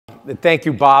Thank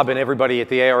you, Bob, and everybody at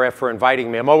the ARF for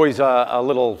inviting me. I'm always a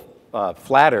little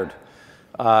flattered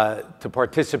to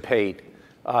participate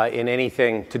in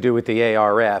anything to do with the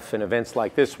ARF and events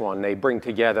like this one. They bring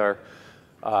together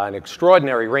an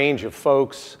extraordinary range of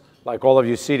folks, like all of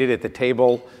you seated at the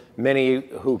table, many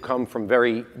who come from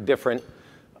very different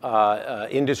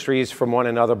industries from one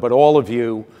another, but all of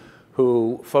you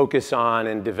who focus on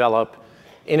and develop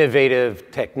innovative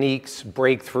techniques,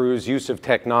 breakthroughs, use of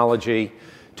technology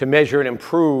to measure and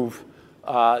improve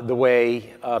the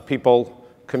way people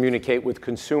communicate with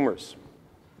consumers.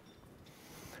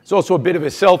 It's also a bit of a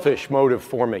selfish motive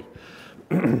for me.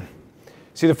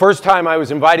 See, the first time I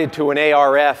was invited to an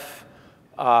ARF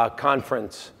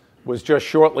conference was just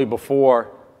shortly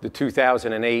before the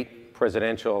 2008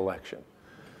 presidential election.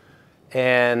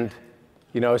 And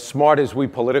you know, as smart as we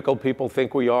political people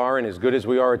think we are and as good as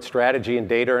we are at strategy and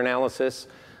data analysis,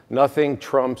 nothing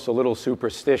trumps a little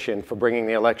superstition for bringing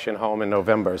the election home in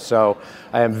November. So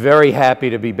I am very happy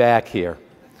to be back here.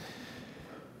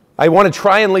 I want to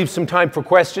try and leave some time for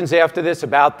questions after this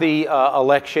about the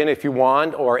election if you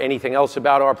want, or anything else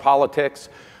about our politics.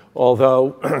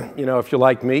 Although, you know, if you're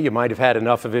like me, you might have had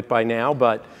enough of it by now,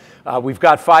 but we've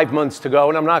got 5 months to go,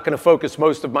 and I'm not going to focus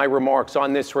most of my remarks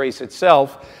on this race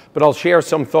itself, but I'll share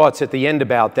some thoughts at the end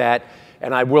about that,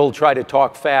 and I will try to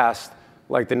talk fast,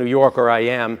 like the New Yorker I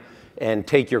am, and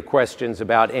take your questions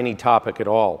about any topic at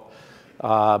all.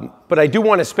 But I do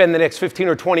want to spend the next 15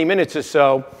 or 20 minutes or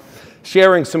so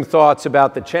sharing some thoughts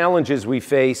about the challenges we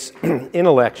face in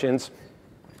elections,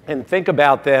 and think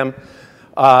about them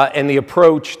and the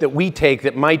approach that we take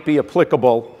that might be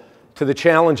applicable to the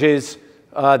challenges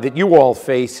that you all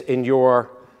face in your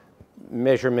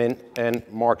measurement and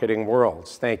marketing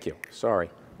worlds. Thank you. Sorry.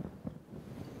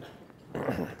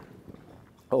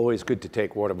 Always good to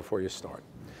take water before you start.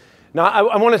 Now,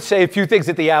 I want to say a few things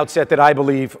at the outset that I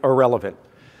believe are relevant.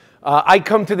 I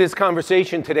come to this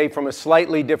conversation today from a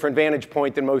slightly different vantage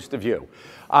point than most of you.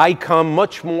 I come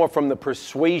much more from the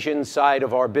persuasion side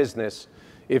of our business,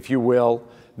 if you will,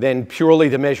 than purely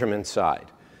the measurement side.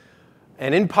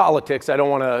 And in politics, I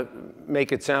don't want to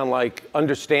make it sound like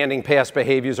understanding past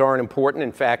behaviors aren't important.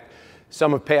 In fact,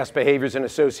 some of past behaviors and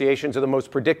associations are the most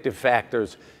predictive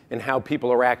factors in how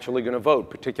people are actually going to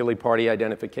vote, particularly party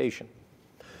identification.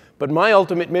 But my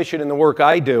ultimate mission in the work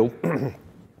I do,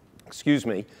 excuse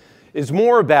me, is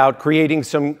more about creating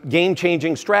some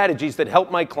game-changing strategies that help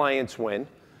my clients win,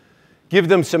 give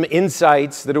them some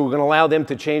insights that are going to allow them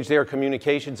to change their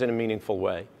communications in a meaningful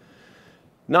way.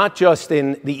 Not just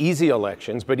in the easy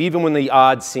elections, but even when the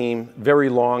odds seem very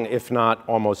long, if not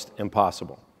almost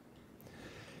impossible.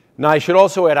 Now, I should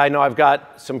also add, I know I've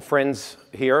got some friends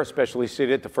here, especially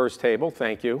seated at the first table.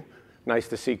 Thank you. Nice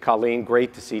to see Colleen.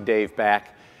 Great to see Dave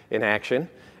back in action.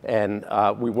 And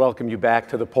we welcome you back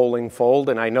to the polling fold.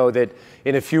 And I know that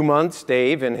in a few months,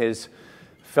 Dave and his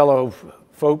fellow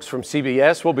folks from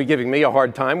CBS will be giving me a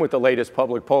hard time with the latest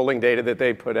public polling data that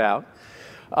they put out.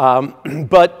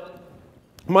 But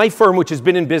my firm, which has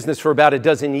been in business for about a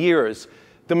dozen years,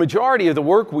 the majority of the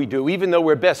work we do, even though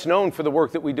we're best known for the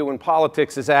work that we do in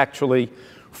politics, is actually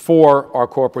for our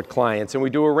corporate clients. And we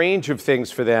do a range of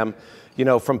things for them, you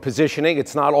know, from positioning.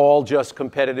 It's not all just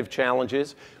competitive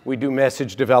challenges. We do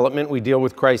message development. We deal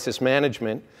with crisis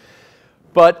management.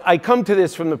 But I come to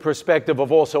this from the perspective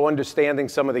of also understanding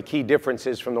some of the key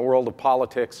differences from the world of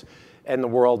politics and the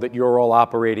world that you're all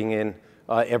operating in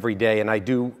every day. And I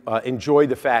do enjoy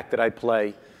the fact that I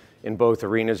play in both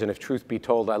arenas. And if truth be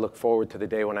told, I look forward to the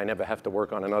day when I never have to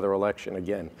work on another election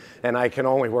again. And I can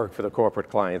only work for the corporate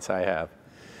clients I have.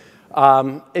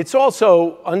 It's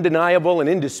also undeniable and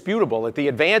indisputable that the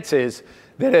advances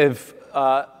that have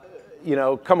you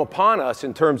know, come upon us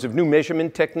in terms of new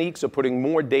measurement techniques are putting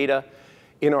more data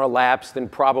in our laps than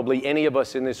probably any of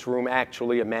us in this room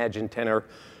actually imagined 10 or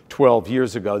 12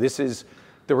 years ago. This is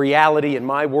the reality in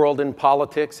my world in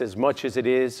politics as much as it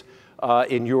is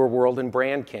in your world in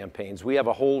brand campaigns. We have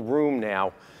a whole room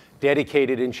now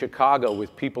dedicated in Chicago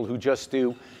with people who just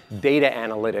do data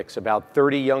analytics, about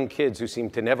 30 young kids who seem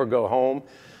to never go home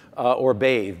or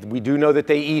bathe. We do know that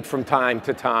they eat from time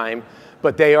to time,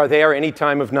 but they are there any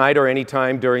time of night or any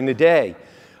time during the day.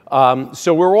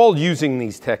 So we're all using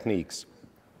these techniques.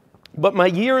 But my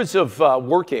years of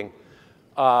working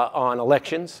on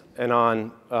elections and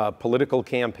on political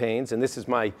campaigns, and this is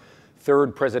my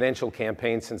third presidential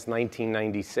campaign since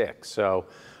 1996. So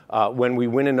when we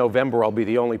win in November, I'll be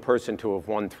the only person to have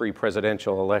won 3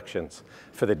 presidential elections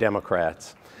for the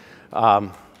Democrats.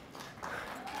 I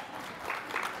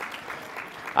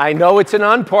know it's a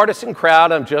nonpartisan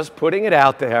crowd. I'm just putting it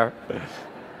out there.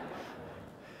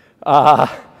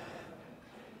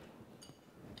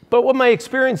 But what my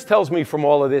experience tells me from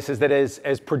all of this is that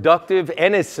as productive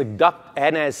and as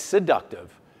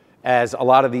seductive as a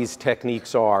lot of these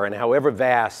techniques are, and however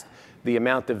vast the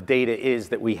amount of data is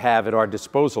that we have at our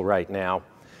disposal right now,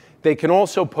 they can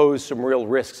also pose some real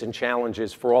risks and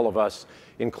challenges for all of us,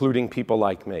 including people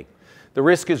like me. The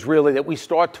risk is really that we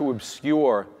start to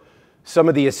obscure some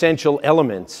of the essential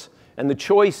elements and the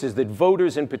choices that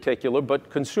voters in particular, but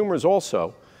consumers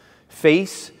also,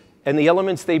 face, and the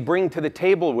elements they bring to the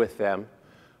table with them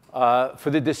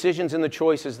for the decisions and the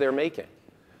choices they're making.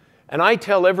 And I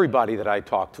tell everybody that I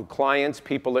talk to, clients,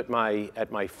 people at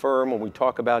my firm, when we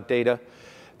talk about data,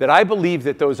 that I believe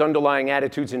that those underlying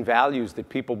attitudes and values that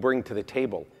people bring to the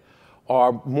table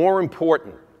are more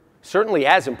important, certainly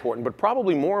as important, but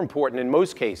probably more important in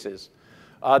most cases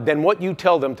than what you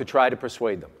tell them to try to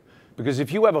persuade them. Because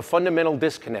if you have a fundamental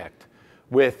disconnect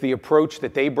with the approach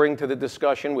that they bring to the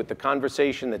discussion, with the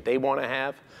conversation that they want to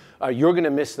have, you're going to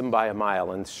miss them by a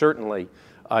mile, and certainly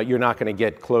you're not going to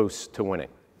get close to winning.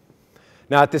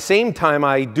 Now, at the same time,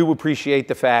 I do appreciate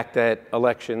the fact that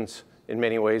elections in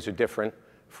many ways are different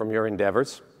from your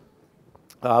endeavors.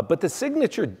 But the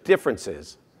signature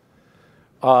differences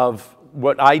of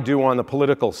what I do on the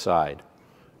political side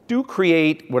do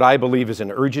create what I believe is an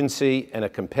urgency and a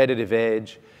competitive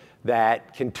edge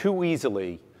that can too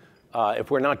easily,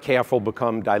 if we're not careful,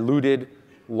 become diluted,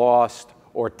 lost,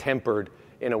 or tempered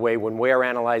in a way when we're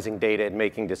analyzing data and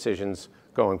making decisions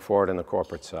going forward on the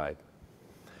corporate side.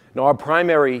 Now, our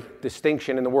primary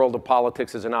distinction in the world of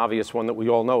politics is an obvious one that we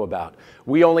all know about.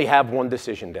 We only have one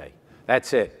decision day.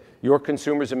 That's it. Your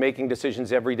consumers are making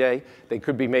decisions every day. They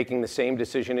could be making the same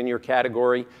decision in your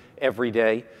category every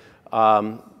day.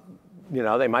 You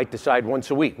know, they might decide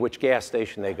once a week which gas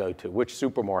station they go to, which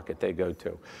supermarket they go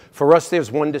to. For us,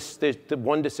 there's one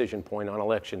decision point on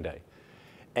election day.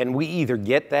 And we either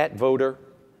get that voter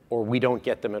or we don't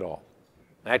get them at all.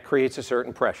 That creates a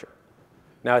certain pressure.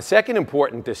 Now, a second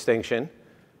important distinction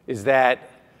is that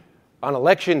on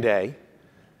election day,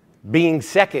 being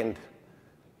second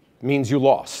means you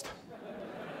lost.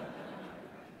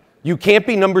 You can't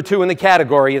be number 2 in the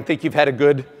category and think you've had a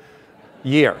good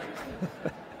year.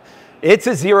 It's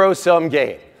a zero-sum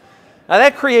game. Now,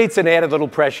 that creates an added little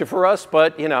pressure for us,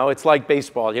 but, you know, it's like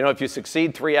baseball. You know, if you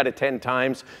succeed 3 out of 10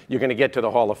 times, you're going to get to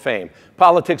the Hall of Fame.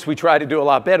 Politics, we try to do a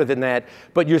lot better than that,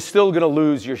 but you're still going to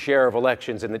lose your share of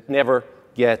elections, and it never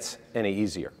gets any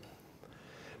easier.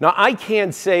 Now, I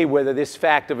can't say whether this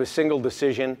fact of a single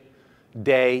decision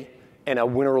day and a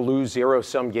win or lose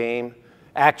zero-sum game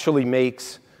actually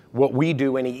makes what we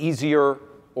do any easier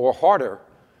or harder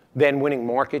than winning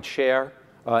market share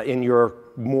in your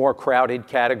more crowded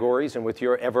categories and with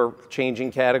your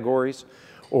ever-changing categories,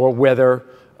 or whether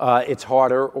it's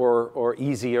harder or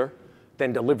easier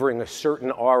than delivering a certain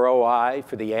ROI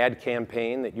for the ad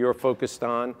campaign that you're focused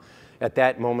on at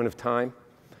that moment of time.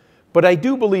 But I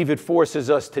do believe it forces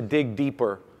us to dig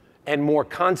deeper and more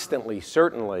constantly,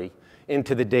 certainly,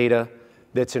 into the data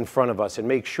that's in front of us and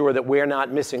make sure that we're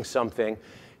not missing something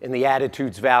in the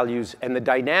attitudes, values, and the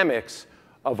dynamics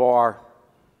of our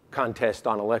contest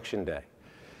on election day.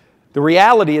 The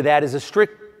reality of that is a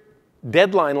strict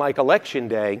deadline like election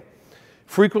day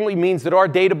frequently means that our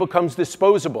data becomes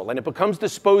disposable, and it becomes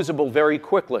disposable very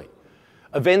quickly.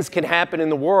 Events can happen in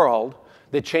the world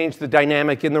that change the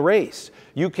dynamic in the race.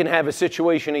 You can have a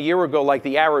situation a year ago like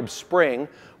the Arab Spring,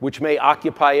 which may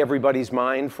occupy everybody's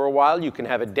mind for a while. You can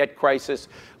have a debt crisis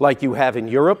like you have in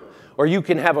Europe, or you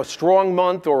can have a strong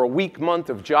month or a weak month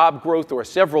of job growth or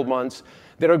several months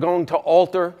that are going to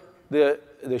alter the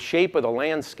shape of the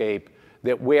landscape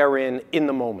that we're in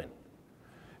the moment.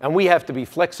 And we have to be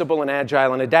flexible and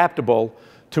agile and adaptable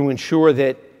to ensure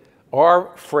that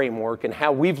our framework and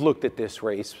how we've looked at this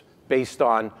race based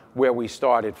on where we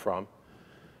started from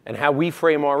and how we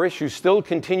frame our issues still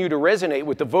continue to resonate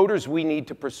with the voters we need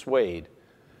to persuade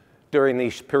during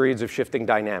these periods of shifting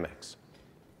dynamics.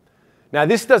 Now,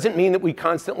 this doesn't mean that we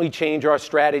constantly change our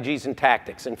strategies and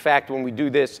tactics. In fact, when we do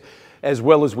this as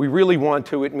well as we really want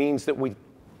to, it means that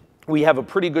we have a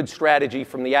pretty good strategy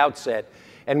from the outset,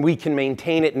 and we can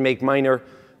maintain it and make minor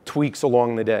tweaks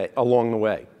along the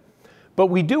way. But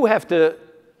we do have to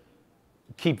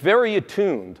keep very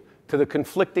attuned to the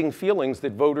conflicting feelings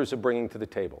that voters are bringing to the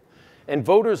table. And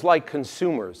voters, like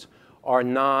consumers, are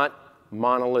not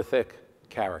monolithic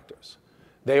characters.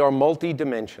 They are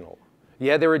multidimensional.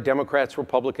 Yeah, there are Democrats,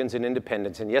 Republicans, and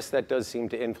independents, and yes, that does seem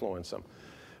to influence them.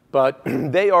 But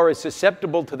they are as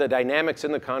susceptible to the dynamics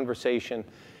in the conversation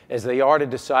as they are to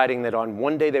deciding that on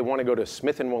one day they want to go to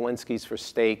Smith & Wollensky's for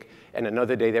steak, and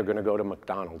another day they're going to go to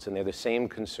McDonald's, and they're the same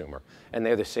consumer, and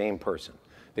they're the same person.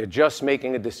 They're just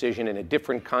making a decision in a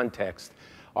different context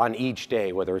on each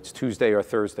day, whether it's Tuesday or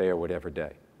Thursday or whatever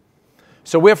day.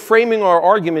 So we're framing our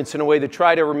arguments in a way to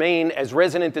try to remain as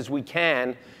resonant as we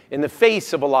can in the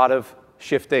face of a lot of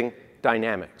shifting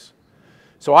dynamics.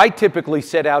 So I typically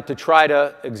set out to try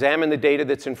to examine the data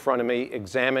that's in front of me,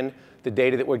 examine the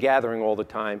data that we're gathering all the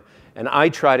time, and I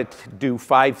try to do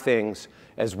 5 things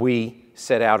as we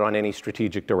set out on any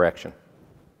strategic direction.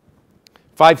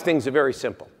 5 things are very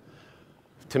simple,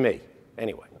 to me,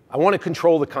 anyway. I want to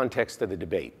control the context of the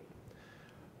debate.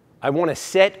 I want to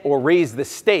set or raise the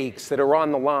stakes that are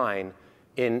on the line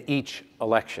in each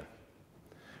election.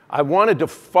 I want to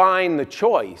define the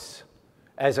choice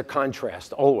as a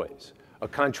contrast, always. A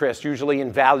contrast usually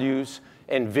in values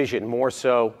and vision, more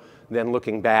so than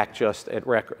looking back just at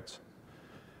records.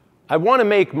 I want to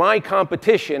make my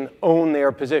competition own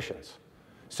their positions.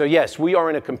 So yes, we are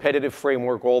in a competitive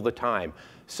framework all the time.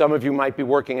 Some of you might be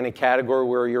working in a category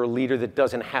where you're a leader that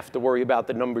doesn't have to worry about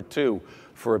the number 2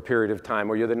 for a period of time,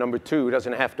 or you're the number 2 who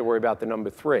doesn't have to worry about the number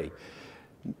 3.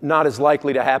 Not as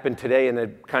likely to happen today in the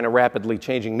kind of rapidly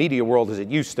changing media world as it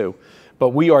used to, but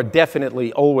we are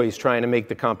definitely always trying to make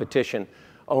the competition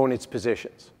own its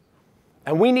positions.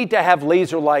 And we need to have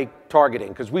laser-like targeting,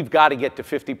 because we've got to get to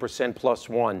 50% plus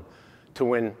 1 to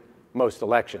win most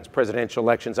elections. Presidential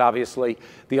elections, obviously,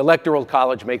 the Electoral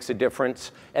College makes a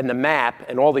difference, and the map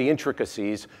and all the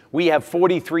intricacies. We have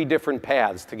 43 different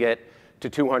paths to get to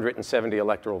 270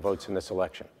 electoral votes in this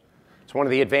election. It's one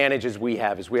of the advantages we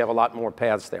have, is we have a lot more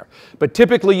paths there. But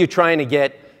typically, you're trying to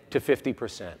get to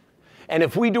 50%. And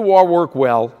if we do our work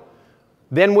well,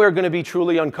 then we're going to be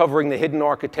truly uncovering the hidden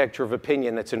architecture of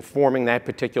opinion that's informing that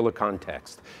particular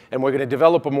context. And we're going to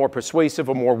develop a more persuasive,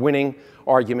 a more winning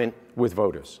argument with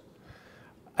voters.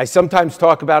 I sometimes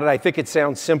talk about it. I think it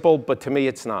sounds simple, but to me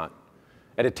it's not.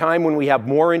 At a time when we have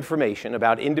more information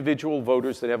about individual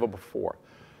voters than ever before,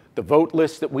 the vote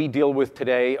lists that we deal with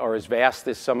today are as vast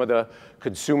as some of the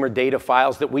consumer data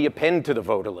files that we append to the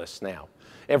voter list now.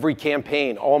 Every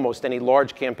campaign, almost any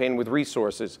large campaign with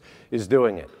resources, is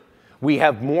doing it. We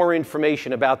have more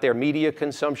information about their media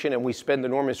consumption, and we spend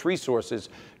enormous resources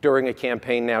during a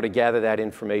campaign now to gather that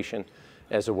information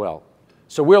as well.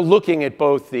 So we're looking at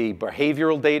both the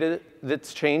behavioral data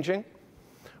that's changing,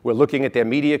 we're looking at their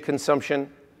media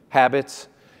consumption habits,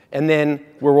 and then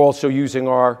we're also using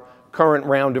our current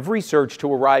round of research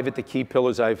to arrive at the key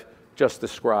pillars I've just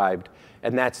described,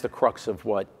 and that's the crux of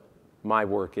what my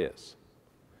work is.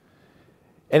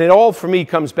 And it all, for me,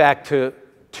 comes back to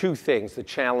 2 things, the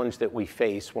challenge that we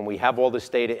face when we have all this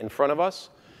data in front of us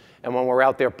and when we're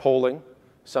out there polling,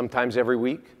 sometimes every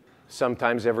week,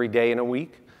 sometimes every day in a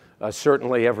week,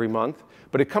 certainly every month.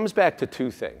 But it comes back to 2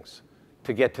 things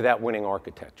to get to that winning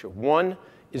architecture. One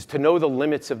is to know the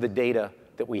limits of the data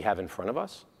that we have in front of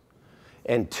us.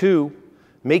 And 2,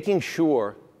 making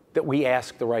sure that we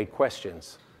ask the right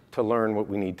questions to learn what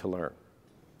we need to learn.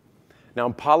 Now,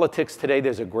 in politics today,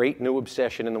 there's a great new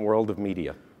obsession in the world of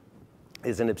media.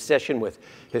 There's an obsession with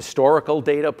historical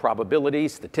data, probability,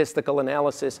 statistical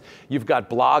analysis. You've got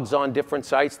blogs on different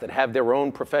sites that have their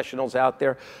own professionals out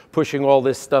there pushing all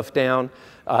this stuff down.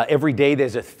 Every day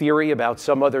there's a theory about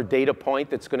some other data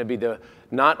point that's going to be the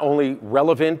not only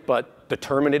relevant but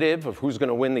determinative of who's going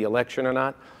to win the election or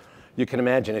not. You can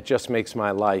imagine it just makes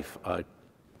my life a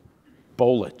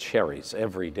bowl of cherries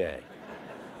every day.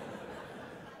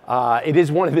 It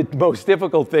is one of the most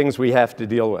difficult things we have to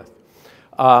deal with.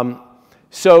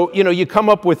 So, you come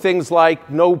up with things like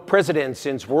no president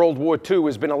since World War II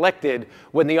has been elected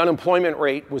when the unemployment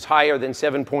rate was higher than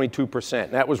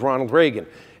 7.2%. That was Ronald Reagan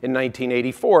in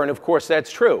 1984, and of course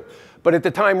that's true. But at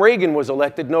the time Reagan was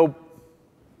elected, no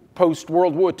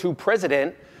post-World War II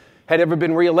president had ever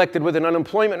been reelected with an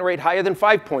unemployment rate higher than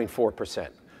 5.4%.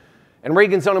 And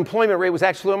Reagan's unemployment rate was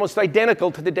actually almost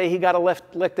identical to the day he got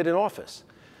elected in office.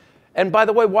 And by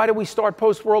the way, why did we start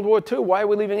post-World War II? Why are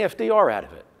we leaving FDR out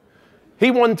of it? He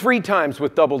won 3 times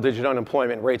with double-digit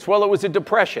unemployment rates. Well, it was a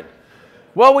depression.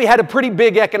 Well, we had a pretty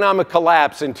big economic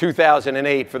collapse in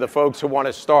 2008 for the folks who want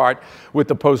to start with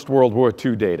the post-World War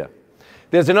II data.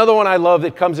 There's another one I love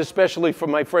that comes especially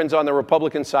from my friends on the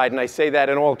Republican side, and I say that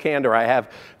in all candor. I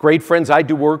have great friends. I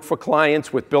do work for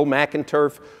clients with Bill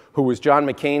McInturf, who was John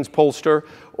McCain's pollster,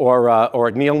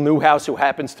 or Neil Newhouse, who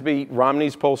happens to be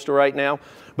Romney's pollster right now.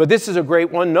 But this is a great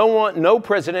one. No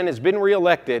president has been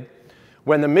reelected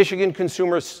when the Michigan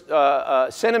Consumer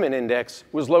Sentiment Index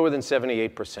was lower than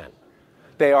 78%.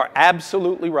 They are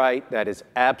absolutely right. That is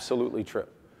absolutely true.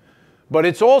 But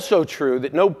it's also true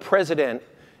that no president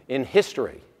in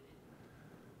history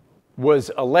was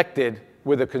elected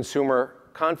with a consumer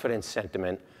confidence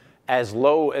sentiment as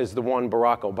low as the one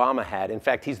Barack Obama had. In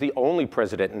fact, he's the only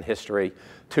president in history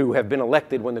to have been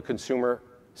elected when the consumer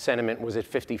sentiment was at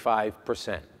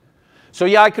 55%. So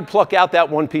yeah, I could pluck out that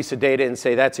one piece of data and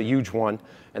say that's a huge one,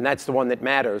 and that's the one that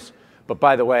matters. But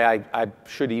by the way, I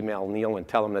should email Neil and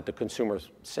tell him that the consumer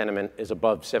sentiment is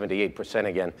above 78%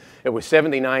 again. It was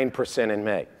 79% in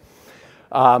May.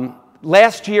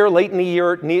 Last year, late in the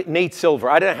year, Nate Silver,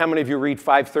 I don't know how many of you read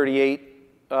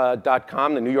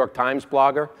 538.com, the New York Times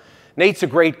blogger. Nate's a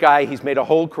great guy. He's made a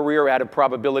whole career out of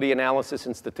probability analysis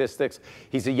and statistics.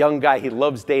 He's a young guy. He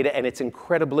loves data, and it's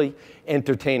incredibly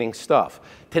entertaining stuff.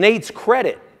 To Nate's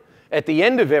credit, at the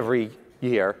end of every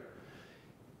year,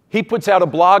 he puts out a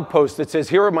blog post that says,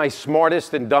 here are my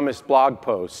smartest and dumbest blog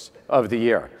posts of the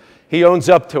year. He owns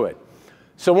up to it.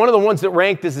 So one of the ones that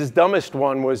ranked as his dumbest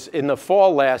one was in the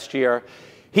fall last year.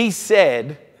 He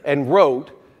said and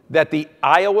wrote that the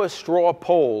Iowa straw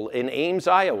poll in Ames,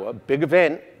 Iowa, big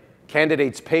event,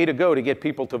 candidates pay to go to get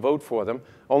people to vote for them.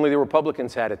 Only the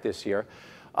Republicans had it this year.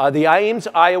 The Ames,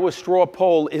 Iowa straw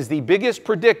poll is the biggest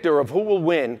predictor of who will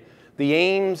win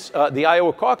the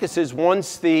Iowa caucuses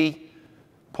once the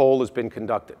poll has been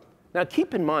conducted. Now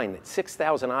keep in mind that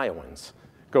 6,000 Iowans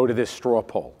go to this straw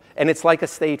poll, and it's like a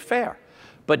state fair.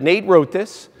 But Nate wrote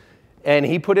this, and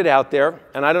he put it out there,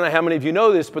 and I don't know how many of you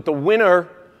know this, but the winner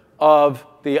of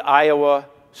the Iowa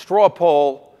straw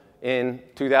poll in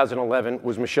 2011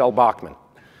 was Michelle Bachmann.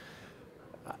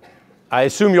 I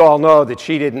assume you all know that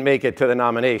she didn't make it to the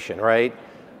nomination, right?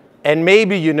 And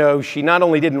maybe you know she not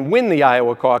only didn't win the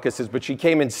Iowa caucuses, but she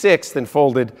came in 6th and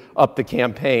folded up the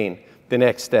campaign the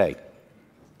next day.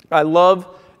 I love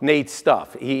Nate's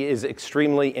stuff. He is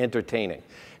extremely entertaining.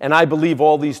 And I believe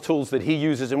all these tools that he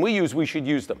uses and we use, we should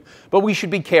use them. But we should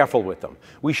be careful with them.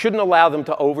 We shouldn't allow them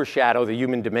to overshadow the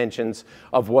human dimensions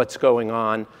of what's going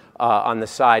on the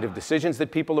side of decisions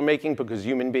that people are making, because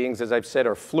human beings, as I've said,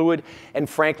 are fluid. And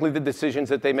frankly, the decisions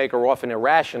that they make are often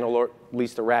irrational, or at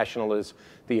least irrational is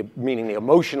meaning the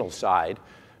emotional side,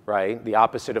 right? The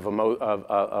opposite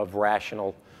of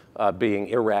rational being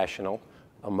irrational,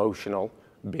 emotional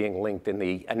being linked in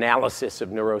the analysis of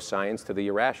neuroscience to the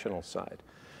irrational side.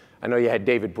 I know you had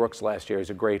David Brooks last year.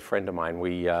 He's a great friend of mine.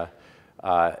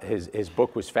 His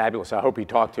book was fabulous. I hope he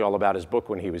talked to you all about his book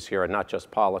when he was here and not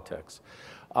just politics.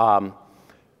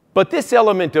 But this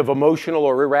element of emotional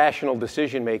or irrational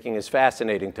decision-making is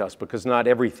fascinating to us because not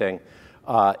everything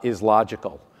is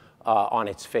logical on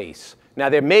its face. Now,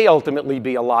 there may ultimately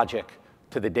be a logic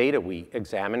to the data we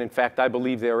examine. In fact, I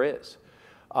believe there is.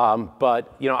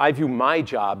 But you know, I view my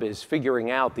job as figuring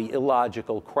out the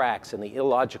illogical cracks and the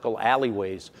illogical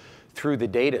alleyways through the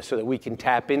data so that we can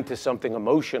tap into something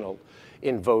emotional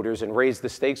in voters and raise the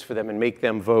stakes for them and make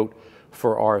them vote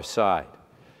for our side.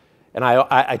 And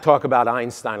I talk about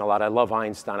Einstein a lot. I love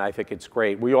Einstein. I think it's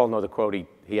great. We all know the quote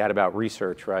he had about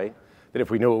research, right? That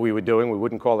if we knew what we were doing, we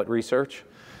wouldn't call it research.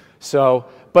 So,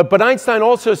 but Einstein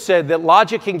also said that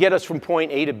logic can get us from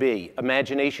point A to B.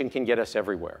 Imagination can get us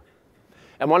everywhere.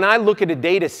 And when I look at a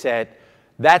data set,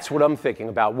 that's what I'm thinking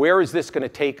about. Where is this going to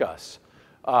take us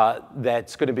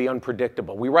that's going to be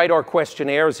unpredictable? We write our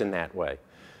questionnaires in that way.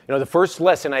 You know, the first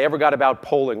lesson I ever got about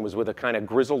polling was with a kind of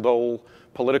grizzled old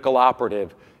political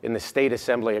operative in the state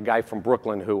assembly, a guy from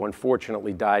Brooklyn who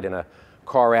unfortunately died in a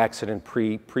car accident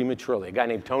prematurely, a guy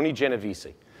named Tony Genovese.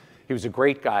 He was a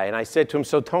great guy. And I said to him,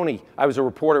 so Tony, I was a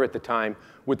reporter at the time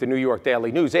with the New York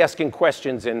Daily News, asking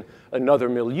questions in another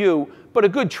milieu, but a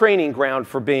good training ground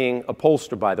for being a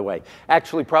pollster, by the way.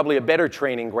 Actually, probably a better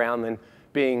training ground than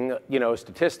being, you know, a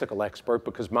statistical expert,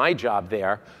 because my job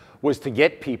there was to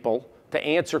get people to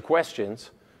answer questions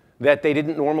that they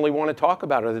didn't normally want to talk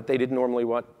about or that they didn't normally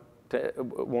want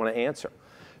to answer.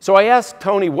 So I asked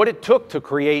Tony what it took to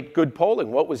create good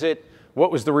polling. What was it?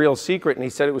 What was the real secret? And he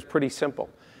said it was pretty simple.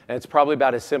 And it's probably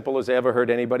about as simple as I ever heard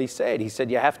anybody say it. He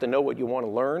said you have to know what you want to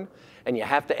learn, and you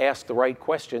have to ask the right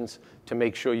questions to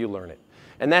make sure you learn it.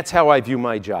 And that's how I view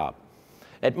my job.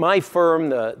 At my firm,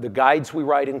 the guides we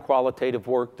write in qualitative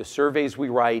work, the surveys we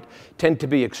write, tend to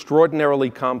be extraordinarily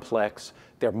complex.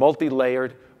 They're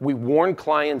multi-layered. We warn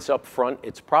clients up front.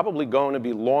 It's probably going to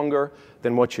be longer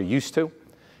than what you're used to.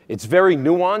 It's very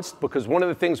nuanced because one of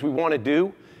the things we want to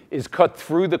do is cut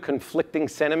through the conflicting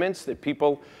sentiments that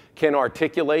people can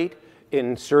articulate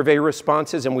in survey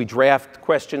responses, and we draft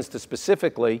questions to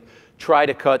specifically try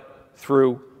to cut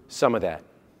through some of that.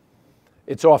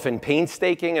 It's often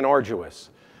painstaking and arduous.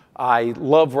 I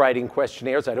love writing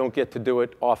questionnaires. I don't get to do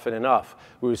it often enough.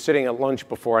 We were sitting at lunch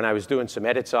before, and I was doing some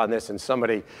edits on this, and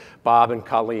somebody, Bob and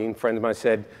Colleen, friends of mine,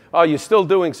 said, oh, you're still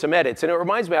doing some edits. And it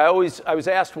reminds me, I was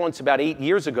asked once about 8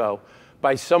 years ago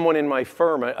by someone in my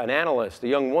firm, an analyst, a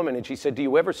young woman, and she said, "Do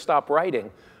you ever stop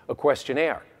writing a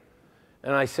questionnaire?"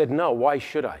 And I said, "No, why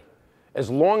should I? As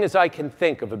long as I can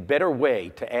think of a better way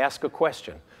to ask a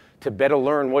question, to better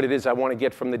learn what it is I want to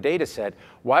get from the data set,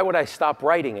 why would I stop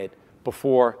writing it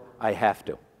before I have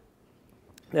to?"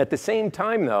 At the same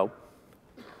time, though,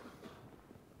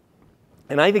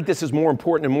 and I think this is more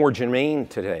important and more germane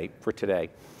for today,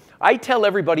 I tell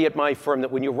everybody at my firm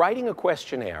that when you're writing a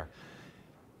questionnaire,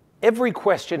 every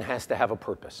question has to have a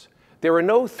purpose. There are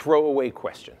no throwaway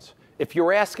questions. If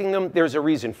you're asking them, there's a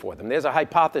reason for them. There's a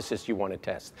hypothesis you want to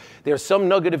test. There's some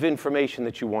nugget of information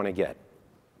that you want to get.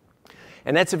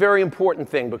 And that's a very important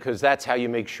thing because that's how you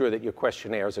make sure that your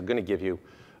questionnaires are going to give you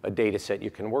a data set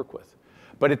you can work with.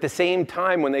 But at the same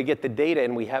time, when they get the data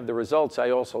and we have the results, I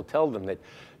also tell them that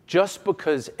just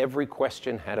because every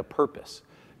question had a purpose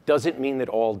doesn't mean that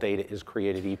all data is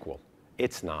created equal.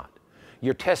 It's not.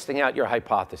 You're testing out your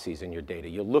hypotheses in your data.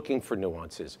 You're looking for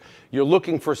nuances. You're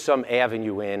looking for some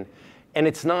avenue in. And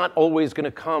it's not always going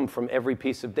to come from every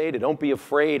piece of data. Don't be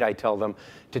afraid, I tell them,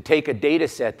 to take a data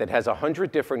set that has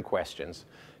 100 different questions,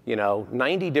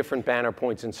 90 different banner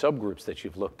points and subgroups that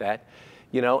you've looked at,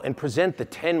 and present the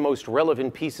 10 most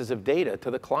relevant pieces of data to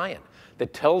the client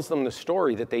that tells them the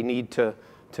story that they need to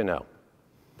know.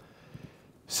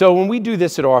 So when we do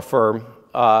this at our firm,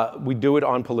 we do it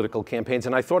on political campaigns,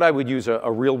 and I thought I would use a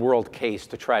real-world case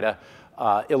to try to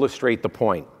illustrate the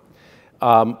point.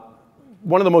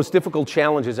 One of the most difficult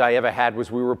challenges I ever had was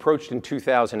we were approached in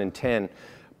 2010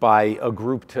 by a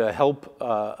group to help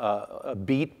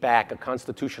beat back a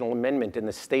constitutional amendment in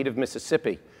the state of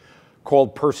Mississippi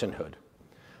called personhood.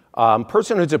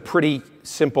 Personhood's a pretty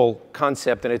simple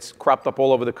concept, and it's cropped up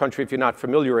all over the country if you're not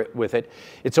familiar with it.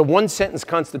 It's a one-sentence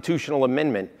constitutional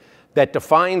amendment that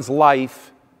defines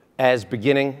life as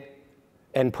beginning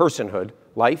and personhood,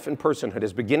 life and personhood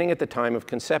as beginning at the time of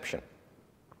conception.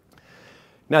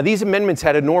 Now, these amendments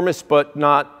had enormous but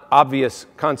not obvious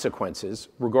consequences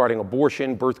regarding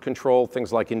abortion, birth control,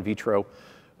 things like in vitro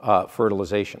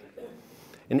fertilization.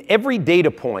 And every data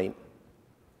point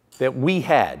that we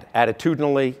had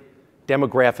attitudinally,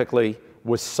 demographically,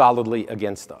 was solidly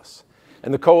against us.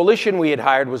 And the coalition we had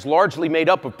hired was largely made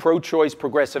up of pro-choice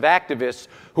progressive activists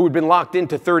who had been locked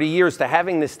into 30 years to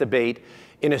having this debate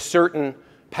in a certain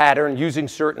pattern, using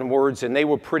certain words, and they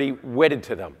were pretty wedded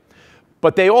to them.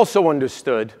 But they also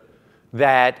understood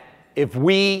that if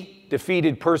we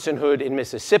defeated personhood in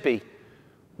Mississippi,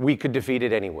 we could defeat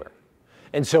it anywhere.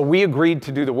 And so we agreed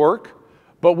to do the work,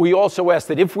 but we also asked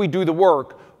that if we do the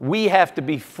work, we have to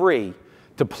be free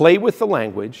to play with the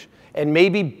language and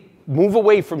maybe move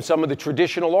away from some of the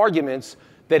traditional arguments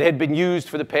that had been used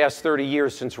for the past 30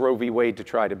 years since Roe v. Wade to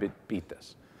try to beat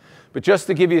this. But just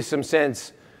to give you some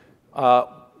sense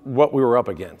what we were up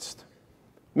against.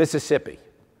 Mississippi,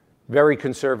 very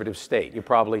conservative state. You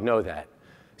probably know that.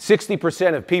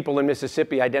 60% of people in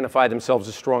Mississippi identify themselves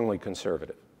as strongly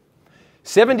conservative.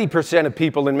 70% of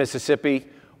people in Mississippi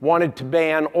wanted to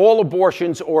ban all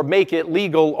abortions or make it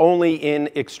legal only in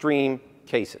extreme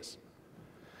cases.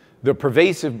 The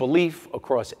pervasive belief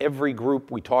across every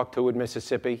group we talked to in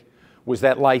Mississippi was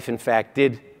that life, in fact,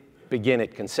 did begin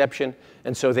at conception,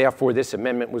 and so therefore this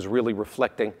amendment was really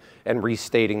reflecting and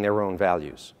restating their own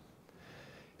values.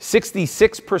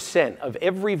 66% of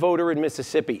every voter in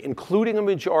Mississippi, including a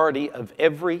majority of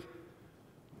every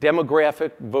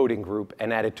demographic voting group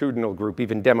and attitudinal group,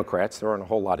 even Democrats, there aren't a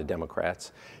whole lot of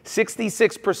Democrats,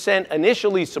 66%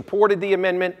 initially supported the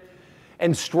amendment,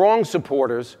 and strong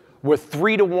supporters were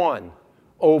 3-to-1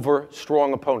 over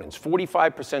strong opponents.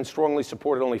 45% strongly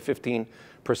supported, only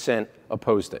 15%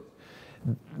 opposed it.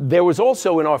 There was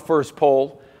also in our first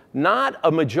poll not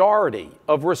a majority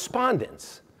of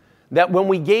respondents that when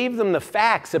we gave them the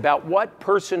facts about what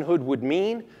personhood would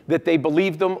mean, that they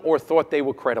believed them or thought they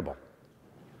were credible.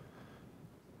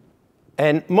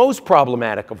 And most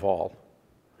problematic of all,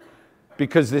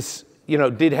 because this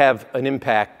did have an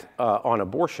impact on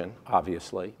abortion,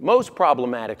 obviously, most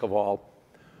problematic of all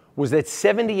was that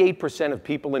 78% of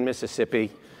people in Mississippi,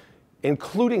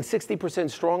 including 60%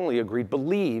 strongly agreed,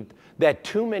 believed that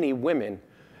too many women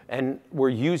were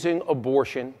using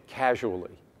abortion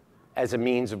casually as a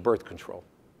means of birth control.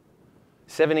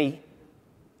 78%.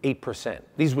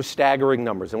 These were staggering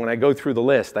numbers. And when I go through the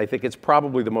list, I think it's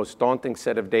probably the most daunting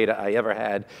set of data I ever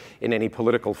had in any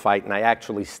political fight, and I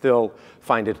actually still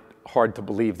find it hard to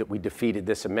believe that we defeated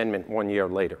this amendment 1 year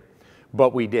later.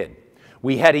 But we did.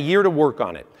 We had a year to work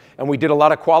on it, and we did a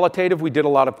lot of qualitative, we did a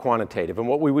lot of quantitative. And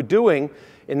what we were doing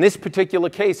in this particular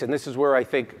case, and this is where I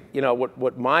think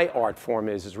what my art form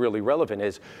is really relevant,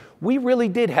 is we really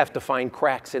did have to find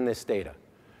cracks in this data.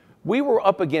 We were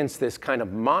up against this kind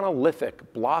of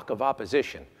monolithic block of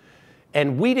opposition,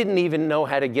 and we didn't even know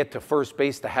how to get to first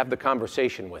base to have the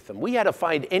conversation with them. We had to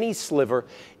find any sliver,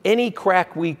 any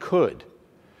crack we could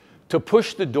to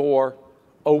push the door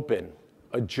open,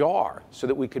 ajar, so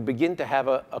that we could begin to have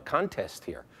a contest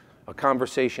here, a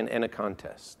conversation and a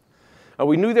contest.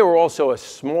 We knew there were also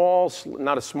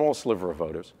not a small sliver of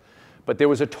voters, but there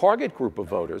was a target group of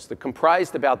voters that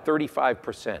comprised about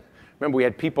 35%. Remember, we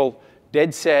had people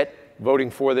dead set voting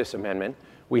for this amendment.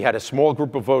 We had a small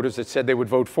group of voters that said they would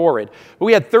vote for it. But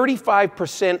we had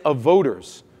 35% of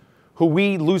voters who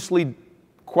we loosely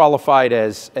qualified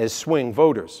as swing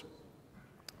voters.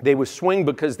 They were swing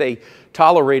because they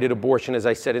tolerated abortion, as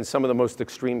I said, in some of the most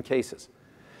extreme cases.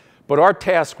 But our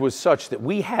task was such that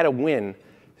we had to win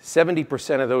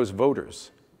 70% of those voters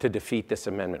to defeat this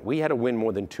amendment. We had to win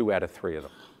more than 2 out of 3 of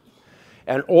them.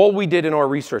 And all we did in our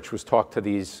research was talk to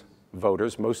these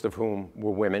voters, most of whom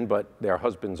were women, but their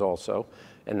husbands also,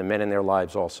 and the men in their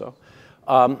lives also.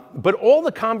 But all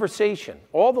the conversation,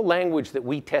 all the language that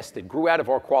we tested grew out of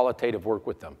our qualitative work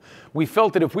with them. We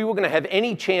felt that if we were going to have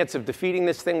any chance of defeating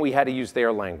this thing, we had to use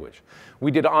their language. We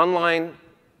did online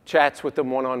chats with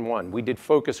them one-on-one. We did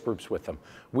focus groups with them.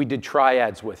 We did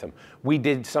triads with them. We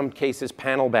did, some cases,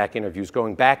 panel back interviews,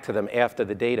 going back to them after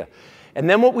the data. And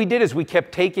then what we did is we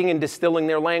kept taking and distilling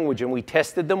their language, and we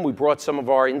tested them. We brought some of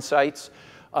our insights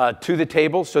to the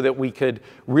table so that we could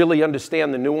really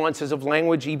understand the nuances of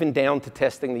language, even down to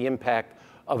testing the impact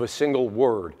of a single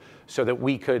word, so that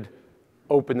we could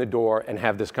open the door and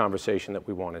have this conversation that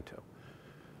we wanted to.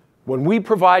 When we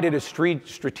provided a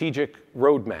strategic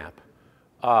roadmap,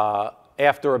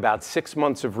 after about 6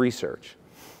 months of research,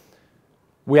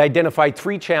 we identified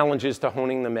 3 challenges to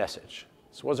honing the message.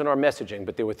 This wasn't our messaging,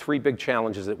 but there were 3 big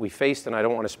challenges that we faced, and I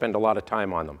don't want to spend a lot of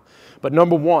time on them. But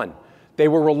number 1, they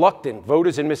were reluctant.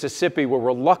 Voters in Mississippi were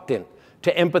reluctant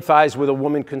to empathize with a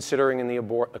woman considering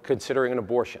an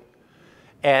abortion.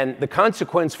 And the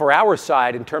consequence for our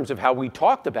side, in terms of how we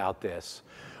talked about this,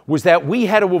 was that we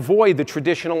had to avoid the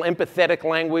traditional empathetic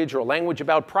language or language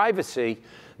about privacy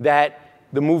that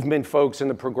the movement folks and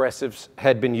the progressives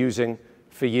had been using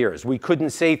for years. We couldn't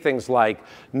say things like,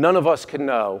 none of us can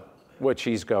know what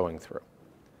she's going through.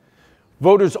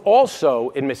 Voters also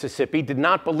in Mississippi did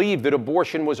not believe that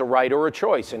abortion was a right or a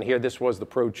choice. And here this was the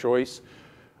pro-choice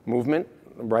movement,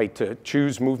 right to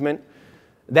choose movement.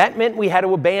 That meant we had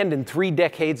to abandon 3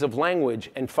 decades of language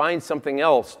and find something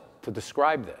else to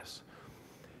describe this.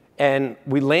 And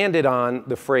we landed on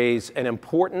the phrase, an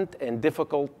important and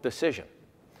difficult decision.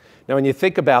 Now, when you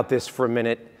think about this for a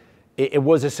minute, it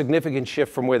was a significant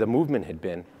shift from where the movement had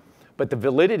been, but the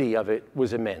validity of it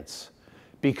was immense.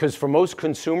 Because for most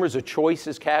consumers, a choice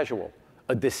is casual.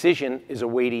 A decision is a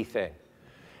weighty thing.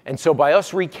 And so by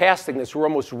us recasting this, we're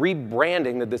almost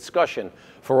rebranding the discussion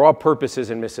for our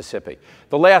purposes in Mississippi.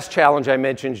 The last challenge I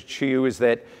mentioned to you is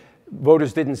that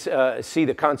voters didn't see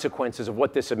the consequences of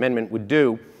what this amendment would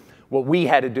do. What we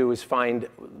had to do is find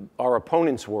our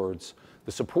opponents' words,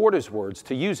 the supporters' words,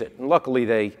 to use it. And luckily,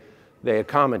 they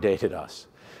accommodated us.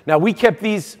 Now, we kept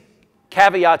these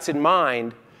caveats in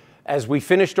mind as we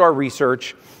finished our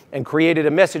research and created a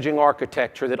messaging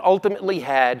architecture that ultimately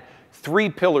had 3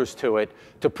 pillars to it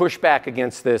to push back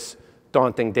against this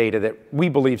daunting data that we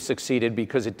believe succeeded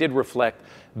because it did reflect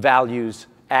values,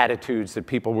 attitudes that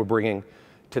people were bringing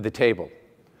to the table.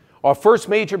 Our first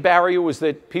major barrier was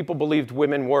that people believed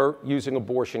women were using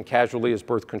abortion casually as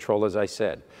birth control, as I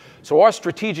said. So our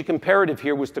strategic imperative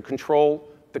here was to control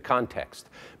the context.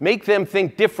 Make them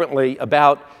think differently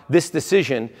about this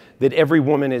decision that every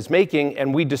woman is making,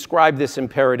 and we describe this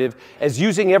imperative as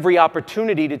using every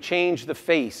opportunity to change the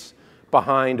face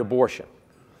behind abortion.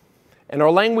 And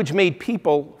our language made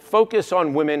people focus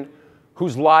on women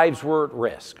whose lives were at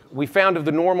risk. We found of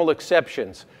the normal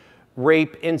exceptions,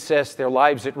 rape, incest, their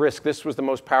lives at risk, this was the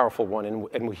most powerful one,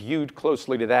 and we hewed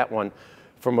closely to that one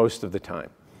for most of the time.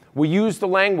 We used the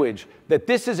language that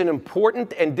this is an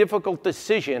important and difficult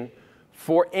decision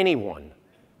for anyone.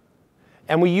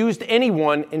 And we used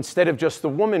anyone instead of just the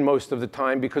woman most of the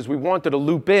time because we wanted to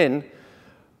loop in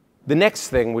the next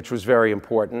thing, which was very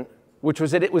important, which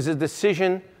was that it was a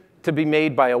decision to be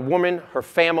made by a woman, her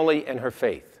family, and her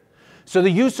faith. So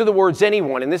the use of the words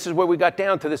anyone, and this is where we got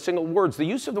down to the single words, the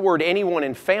use of the word anyone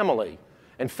and family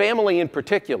in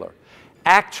particular,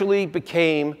 actually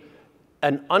became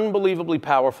an unbelievably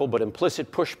powerful but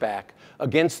implicit pushback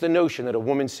against the notion that a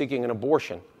woman seeking an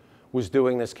abortion was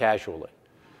doing this casually.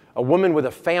 A woman with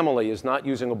a family is not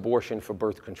using abortion for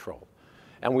birth control.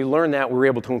 And we learned that, we were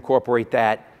able to incorporate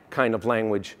that kind of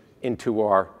language into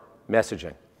our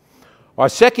messaging. Our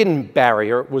second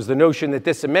barrier was the notion that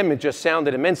this amendment just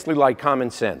sounded immensely like common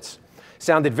sense,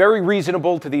 sounded very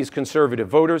reasonable to these conservative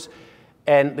voters,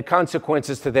 and the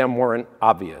consequences to them weren't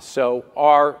obvious. So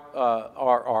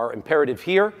our imperative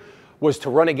here was to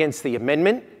run against the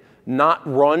amendment, not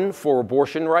run for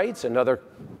abortion rights, another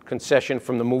concession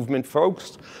from the movement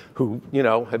folks who,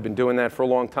 have been doing that for a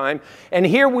long time. And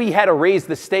here we had to raise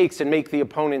the stakes and make the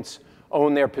opponents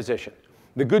own their position.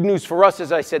 The good news for us,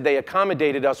 as I said, they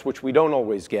accommodated us, which we don't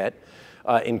always get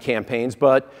in campaigns,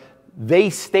 but they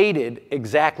stated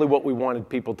exactly what we wanted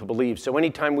people to believe. So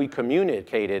anytime we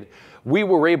communicated, we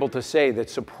were able to say that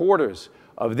supporters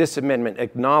of this amendment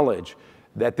acknowledge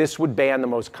that this would ban the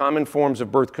most common forms of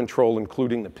birth control,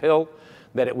 including the pill,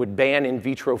 that it would ban in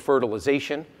vitro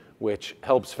fertilization, which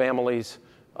helps families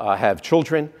have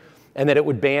children, and that it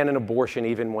would ban an abortion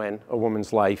even when a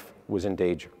woman's life was in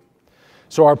danger.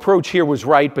 So our approach here was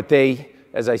right, but they,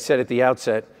 as I said at the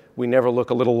outset, we never look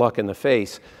a little luck in the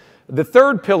face. The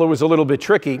third pillar was a little bit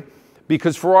tricky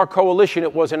because for our coalition,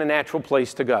 it wasn't a natural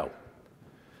place to go.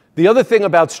 The other thing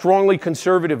about strongly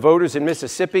conservative voters in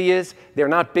Mississippi is they're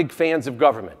not big fans of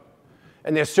government.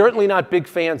 And they're certainly not big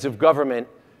fans of government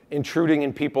intruding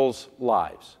in people's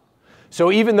lives.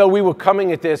 So even though we were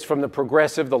coming at this from the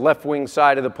progressive, the left-wing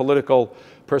side of the political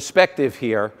perspective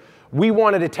here, we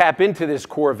wanted to tap into this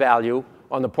core value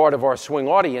on the part of our swing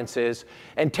audiences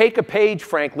and take a page,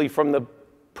 frankly, from the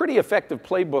pretty effective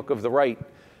playbook of the right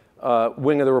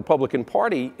wing of the Republican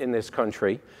Party in this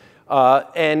country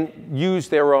and use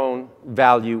their own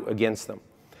value against them.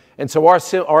 And so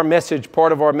our message,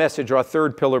 part of our message, our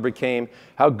third pillar became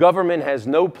how government has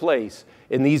no place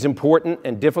in these important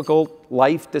and difficult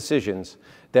life decisions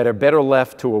that are better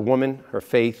left to a woman, her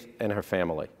faith, and her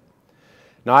family.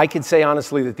 Now, I can say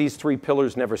honestly that these three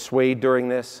pillars never swayed during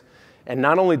this. And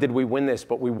not only did we win this,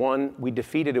 but we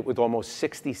defeated it with almost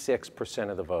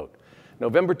 66% of the vote.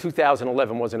 November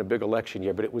 2011 wasn't a big election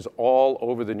year, but it was all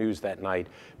over the news that night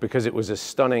because it was a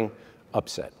stunning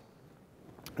upset.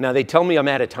 Now, they tell me I'm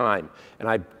out of time, and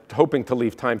I'm hoping to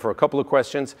leave time for a couple of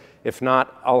questions. If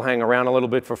not, I'll hang around a little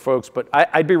bit for folks. But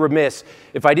I'd be remiss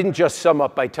if I didn't just sum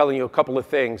up by telling you a couple of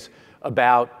things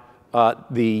about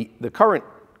the current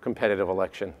competitive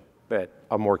election that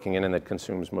I'm working in and that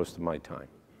consumes most of my time.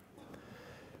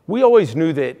 We always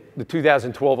knew that the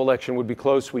 2012 election would be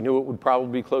close. We knew it would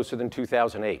probably be closer than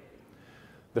 2008.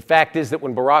 The fact is that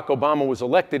when Barack Obama was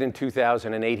elected in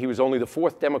 2008, he was only the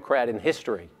fourth Democrat in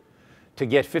history to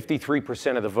get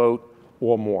 53% of the vote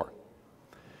or more.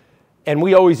 And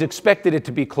we always expected it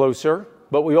to be closer,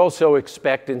 but we also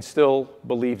expect and still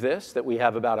believe this, that we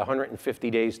have about 150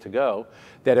 days to go,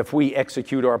 that if we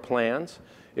execute our plans,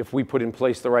 if we put in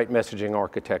place the right messaging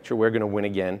architecture, we're going to win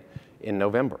again in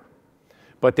November.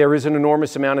 But there is an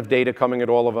enormous amount of data coming at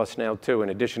all of us now, too, in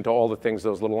addition to all the things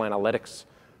those little analytics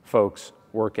folks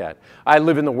work at. I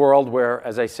live in the world where,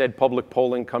 as I said, public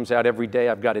polling comes out every day.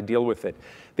 I've got to deal with it.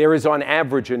 There is, on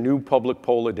average, a new public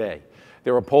poll a day.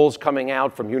 There are polls coming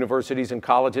out from universities and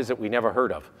colleges that we never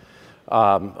heard of.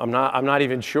 I'm not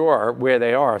even sure where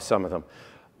they are, some of them.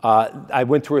 I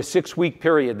went through a 6-week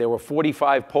period. There were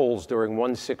 45 polls during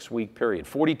one 6-week period.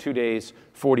 42 days,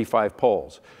 45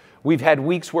 polls. We've had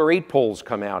weeks where 8 polls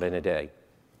come out in a day.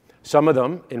 Some of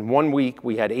them, in 1 week,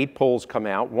 we had 8 polls come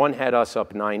out. One had us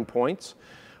up 9 points.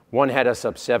 One had us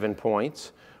up 7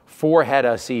 points. 4 had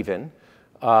us even.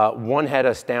 1 had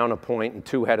us down a point, and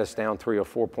 2 had us down 3 or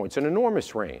 4 points. An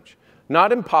enormous range.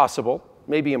 Not impossible,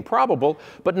 maybe improbable,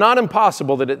 but not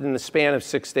impossible that in the span of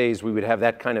 6 days we would have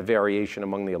that kind of variation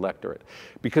among the electorate,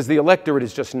 because the electorate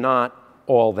is just not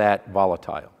all that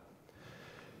volatile.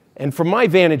 And from my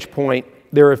vantage point,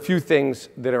 there are a few things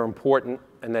that are important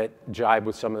and that jibe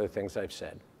with some of the things I've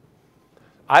said.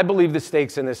 I believe the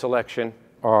stakes in this election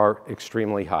are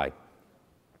extremely high.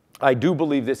 I do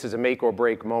believe this is a make or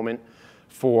break moment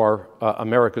for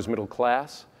America's middle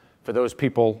class, for those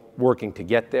people working to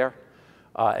get there.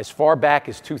 As far back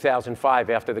as 2005,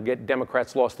 after the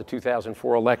Democrats lost the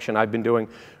 2004 election, I've been doing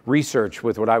research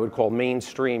with what I would call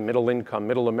mainstream, middle income,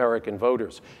 middle American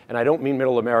voters. And I don't mean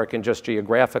middle American just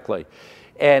geographically.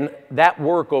 And that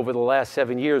work over the last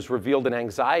 7 years revealed an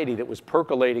anxiety that was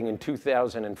percolating in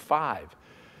 2005,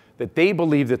 that they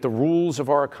believed that the rules of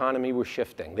our economy were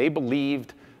shifting. They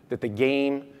believed that the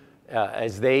game,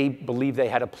 as they believed they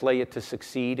had to play it to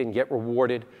succeed and get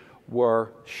rewarded,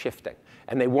 were shifting.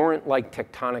 And they weren't like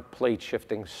tectonic plates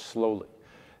shifting slowly.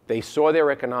 They saw their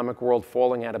economic world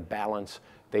falling out of balance.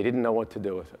 They didn't know what to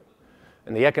do with it.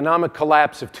 And the economic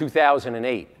collapse of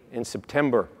 2008, in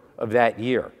September of that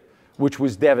year, which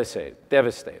was devastating.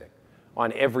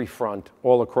 on every front,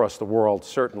 all across the world,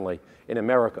 certainly in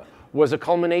America, was a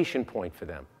culmination point for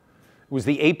them. It was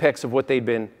the apex of what they'd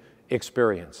been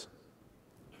experiencing.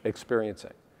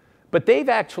 But they've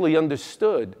actually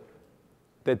understood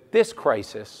that this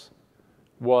crisis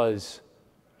was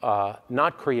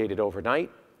not created overnight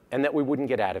and that we wouldn't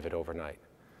get out of it overnight.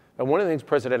 And one of the things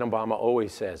President Obama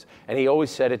always says, and he always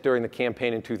said it during the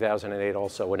campaign in 2008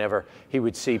 also, whenever he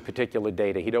would see particular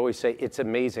data, he'd always say, it's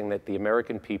amazing that the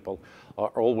American people are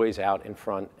always out in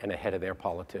front and ahead of their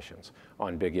politicians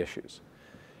on big issues.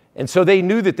 And so they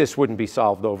knew that this wouldn't be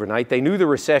solved overnight. They knew the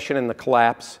recession and the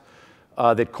collapse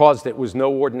that caused it was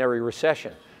no ordinary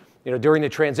recession. You know, during the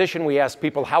transition, we asked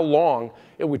people how long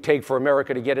it would take for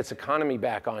America to get its economy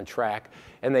back on track.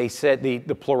 And they said the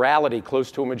plurality,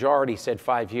 close to a majority, said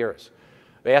 5 years.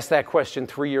 They asked that question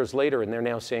 3 years later, and they're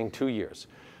now saying 2 years.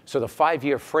 So the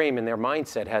 5-year frame in their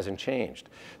mindset hasn't changed.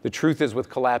 The truth is, with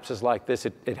collapses like this,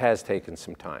 it has taken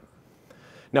some time.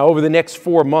 Now, over the next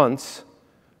 4 months,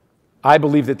 I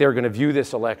believe that they're going to view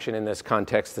this election in this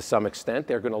context to some extent.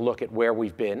 They're going to look at where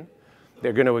we've been.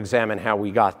 They're going to examine how we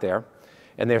got there.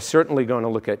 And they're certainly going to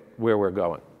look at where we're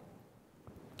going.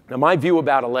 Now, my view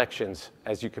about elections,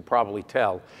 as you could probably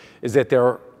tell, is that there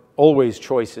are always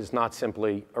choices, not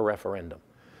simply a referendum.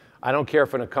 I don't care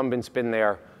if an incumbent's been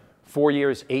there 4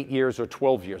 years, 8 years, or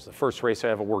 12 years. The first race I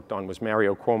ever worked on was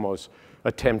Mario Cuomo's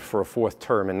attempt for a 4th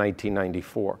term in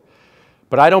 1994.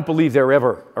 But I don't believe they're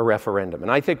ever a referendum.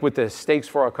 And I think with the stakes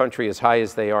for our country as high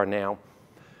as they are now,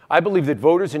 I believe that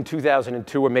voters in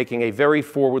 2002 are making a very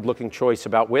forward-looking choice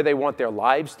about where they want their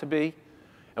lives to be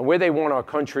and where they want our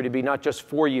country to be, not just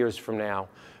 4 years from now,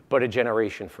 but a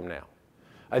generation from now.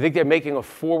 I think they're making a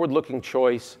forward-looking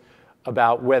choice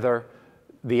about whether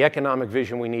the economic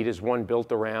vision we need is one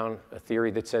built around a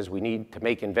theory that says we need to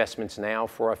make investments now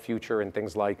for our future in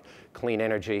things like clean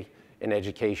energy and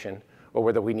education, or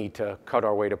whether we need to cut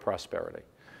our way to prosperity.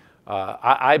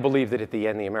 I believe that at the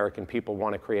end, the American people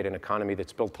want to create an economy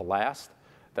that's built to last,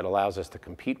 that allows us to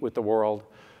compete with the world.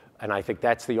 And I think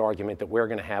that's the argument that we're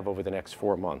going to have over the next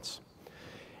 4 months.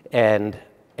 And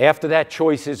after that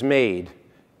choice is made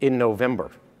in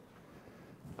November,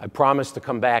 I promise to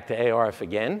come back to ARF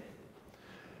again,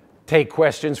 take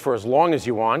questions for as long as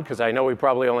you want, because I know we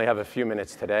probably only have a few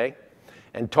minutes today,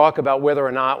 and talk about whether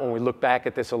or not when we look back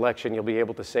at this election, you'll be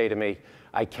able to say to me,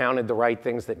 I counted the right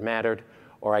things that mattered,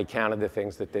 or I counted the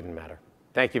things that didn't matter.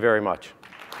 Thank you very much.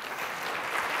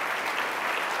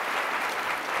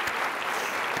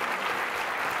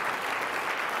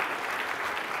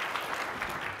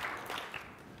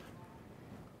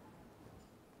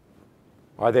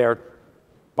 Are there,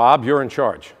 Bob, you're in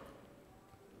charge.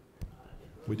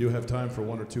 We do have time for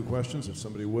 1 or 2 questions. If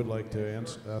somebody would like to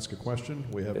ask a question,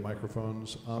 we have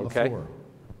microphones on the floor.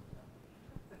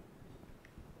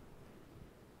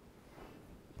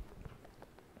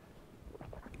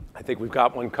 I think we've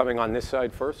got one coming on this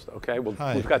side first. Okay, we've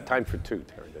got time for 2.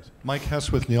 There it is. Mike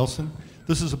Hess with Nielsen.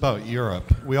 This is about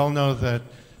Europe. We all know that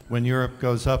when Europe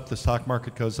goes up, the stock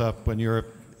market goes up. When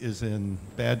Europe is in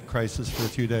bad crisis for a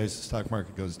few days, the stock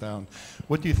market goes down.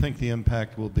 What do you think the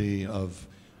impact will be of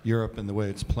Europe and the way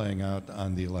it's playing out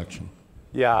on the election?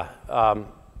 Yeah.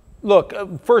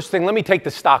 Look, first thing, let me take the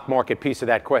stock market piece of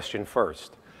that question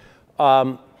first.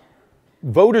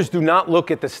 Voters do not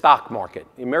look at the stock market.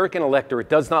 The American electorate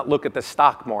does not look at the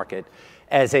stock market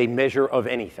as a measure of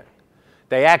anything.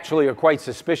 They actually are quite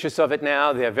suspicious of it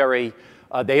now. They're very,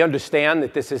 they understand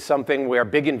that this is something where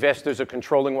big investors are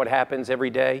controlling what happens every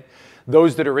day.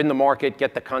 Those that are in the market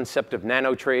get the concept of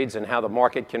nano trades and how the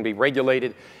market can be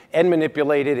regulated and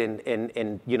manipulated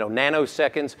in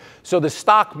nanoseconds. So the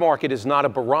stock market is not a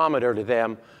barometer to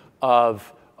them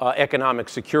of economic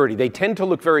security. They tend to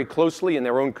look very closely in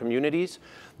their own communities.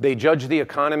 They judge the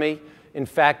economy, in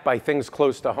fact, by things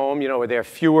close to home. Are there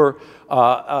fewer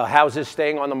houses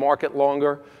staying on the market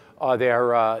longer? Are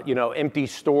there empty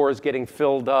stores getting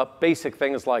filled up? Basic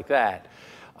things like that.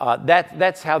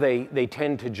 That's how they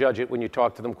tend to judge it when you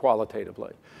talk to them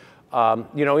qualitatively.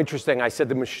 Interesting, I said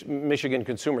the Michigan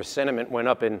consumer sentiment went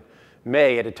up in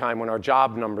May at a time when our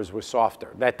job numbers were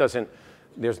softer.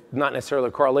 There's not necessarily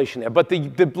a correlation there. But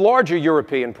the larger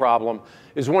European problem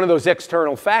is one of those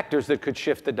external factors that could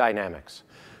shift the dynamics.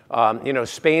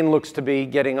 Spain looks to be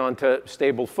getting onto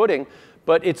stable footing,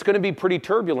 but it's going to be pretty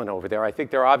turbulent over there. I think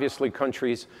there are obviously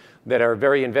countries that are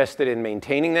very invested in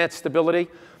maintaining that stability.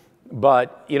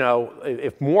 But,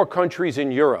 if more countries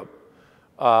in Europe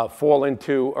fall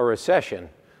into a recession,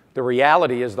 the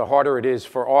reality is the harder it is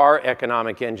for our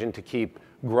economic engine to keep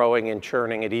growing and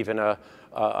churning at even a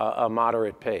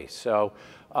moderate pace. So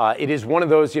it is one of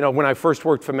those, when I first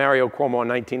worked for Mario Cuomo in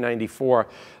 1994,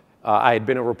 I had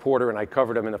been a reporter and I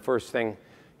covered him, and the first thing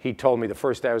he told me the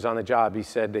first day I was on the job, he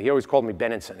said, he always called me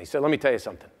Benenson. He said, let me tell you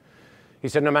something. He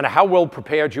said, no matter how well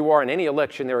prepared you are in any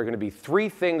election, there are going to be 3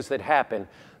 things that happen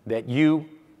that you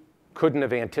couldn't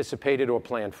have anticipated or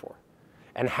planned for.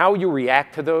 And how you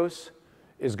react to those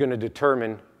is going to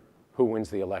determine who wins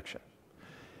the election.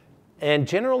 And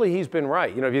generally, he's been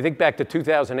right. You know, if you think back to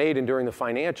 2008 and during the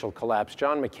financial collapse,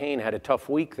 John McCain had a tough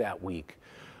week that week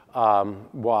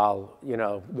while, you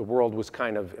know, the world was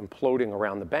kind of imploding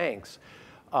around the banks.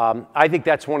 I think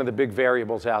that's one of the big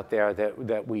variables out there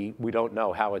that we don't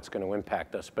know how it's going to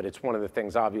impact us. But it's one of the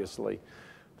things, obviously,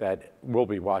 that we'll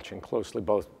be watching closely,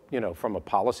 both, you know, from a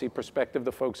policy perspective,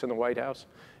 the folks in the White House,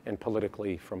 and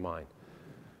politically from mine.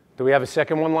 Do we have a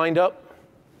second one lined up?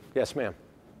 Yes, ma'am.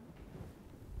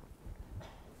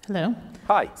 Hello.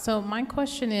 Hi. So my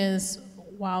question is,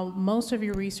 while most of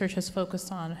your research has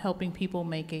focused on helping people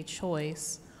make a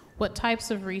choice, what types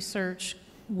of research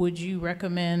would you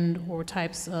recommend, or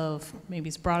types of, maybe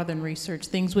it's broader than research,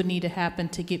 things would need to happen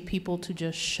to get people to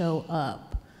just show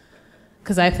up?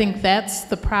 Because I think that's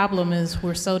the problem, is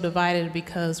we're so divided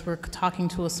because we're talking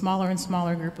to a smaller and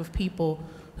smaller group of people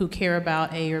who care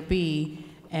about A or B,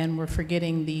 and we're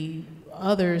forgetting the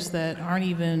others that aren't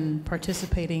even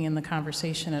participating in the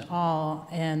conversation at all,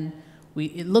 and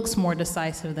it looks more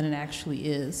decisive than it actually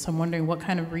is. So I'm wondering what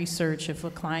kind of research, if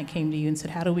a client came to you and said,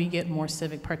 how do we get more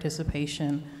civic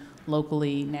participation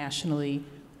locally, nationally,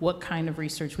 what kind of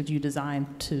research would you design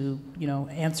to, you know,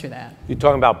 answer that? You're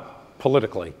talking about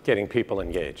politically getting people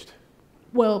engaged?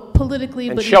 Well, politically,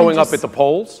 and but showing up at the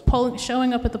polls?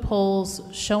 Showing up at the polls,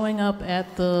 showing up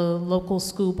at the local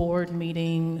school board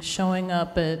meeting, showing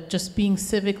up at just being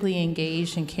civically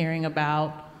engaged and caring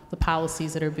about the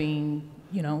policies that are being,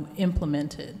 you know,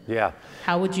 implemented. Yeah.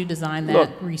 How would you design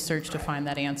that research to find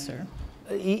that answer?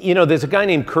 You know, there's a guy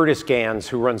named Curtis Gans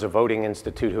who runs a voting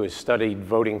institute who has studied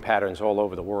voting patterns all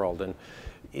over the world. And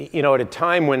you know, at a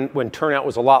time when turnout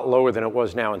was a lot lower than it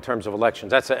was now in terms of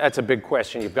elections, that's a big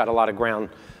question. You've got a lot of ground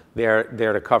there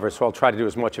to cover, so I'll try to do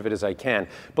as much of it as I can.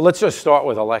 But let's just start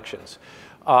with elections.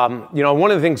 You know,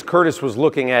 one of the things Curtis was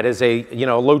looking at is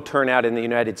low turnout in the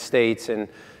United States and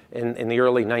in the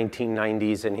early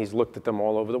 1990s, and he's looked at them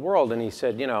all over the world, and he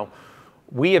said, you know,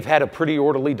 we have had a pretty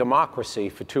orderly democracy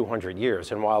for 200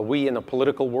 years. And while we in the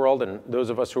political world and those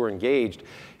of us who are engaged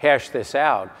hash this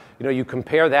out, you know, you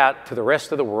compare that to the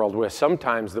rest of the world where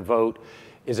sometimes the vote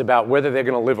is about whether they're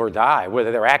going to live or die, whether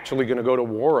they're actually going to go to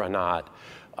war or not,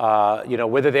 you know,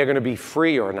 whether they're going to be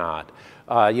free or not.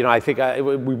 You know, I think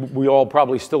we all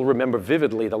probably still remember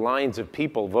vividly the lines of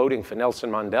people voting for Nelson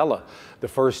Mandela the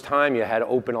first time you had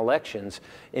open elections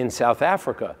in South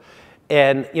Africa.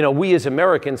 And, you know, we as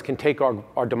Americans can take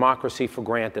our democracy for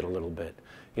granted a little bit.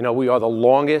 You know, we are the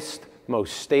longest,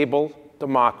 most stable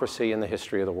democracy in the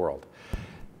history of the world.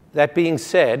 That being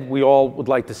said, we all would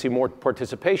like to see more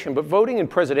participation, but voting in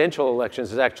presidential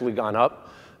elections has actually gone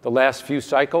up the last few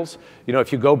cycles. You know,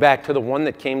 if you go back to the one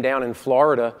that came down in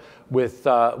Florida with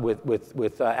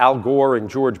Al Gore and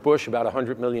George Bush, about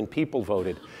 100 million people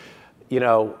voted. You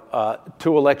know,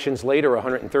 2 elections later,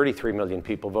 133 million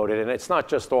people voted, and it's not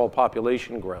just all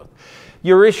population growth.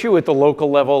 Your issue at the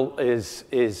local level is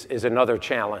another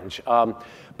challenge.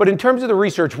 But in terms of the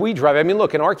research we drive, I mean,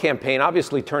 look, in our campaign,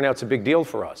 obviously turnout's a big deal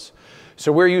for us.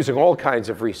 So we're using all kinds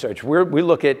of research. We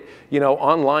look at, you know,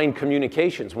 online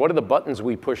communications. What are the buttons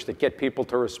we push that get people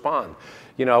to respond?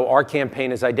 You know, our campaign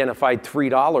has identified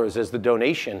 $3 as the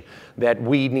donation that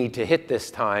we need to hit this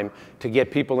time to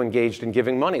get people engaged in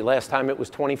giving money. Last time it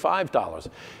was $25.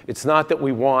 It's not that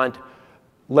we want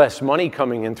less money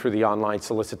coming in through the online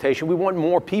solicitation. We want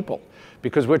more people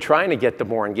because we're trying to get them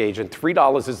more engaged. And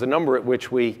 $3 is the number at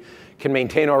which we can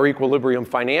maintain our equilibrium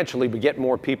financially but get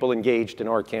more people engaged in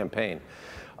our campaign.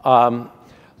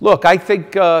 Look, I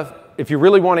think if you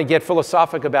really want to get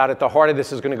philosophic about it, the heart of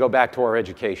this is going to go back to our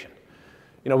education.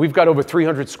 You know, we've got over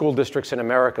 300 school districts in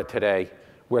America today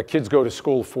where kids go to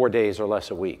school 4 days or less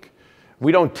a week.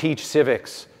 We don't teach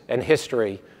civics and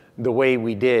history the way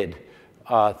we did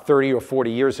 30 or 40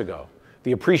 years ago.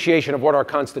 The appreciation of what our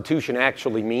Constitution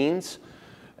actually means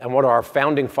and what our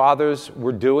founding fathers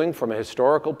were doing from a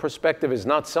historical perspective is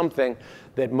not something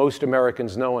that most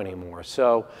Americans know anymore.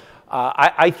 So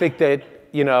I think that,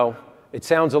 you know, it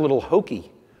sounds a little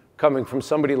hokey coming from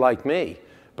somebody like me,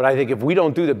 but I think if we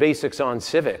don't do the basics on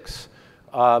civics,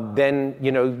 then,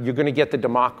 you know, you're going to get the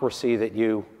democracy that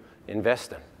you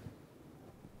invest in.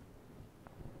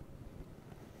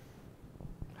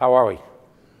 How are we?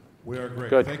 We are great.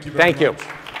 Good. Thank you very much. Thank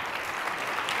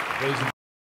you. Ladies and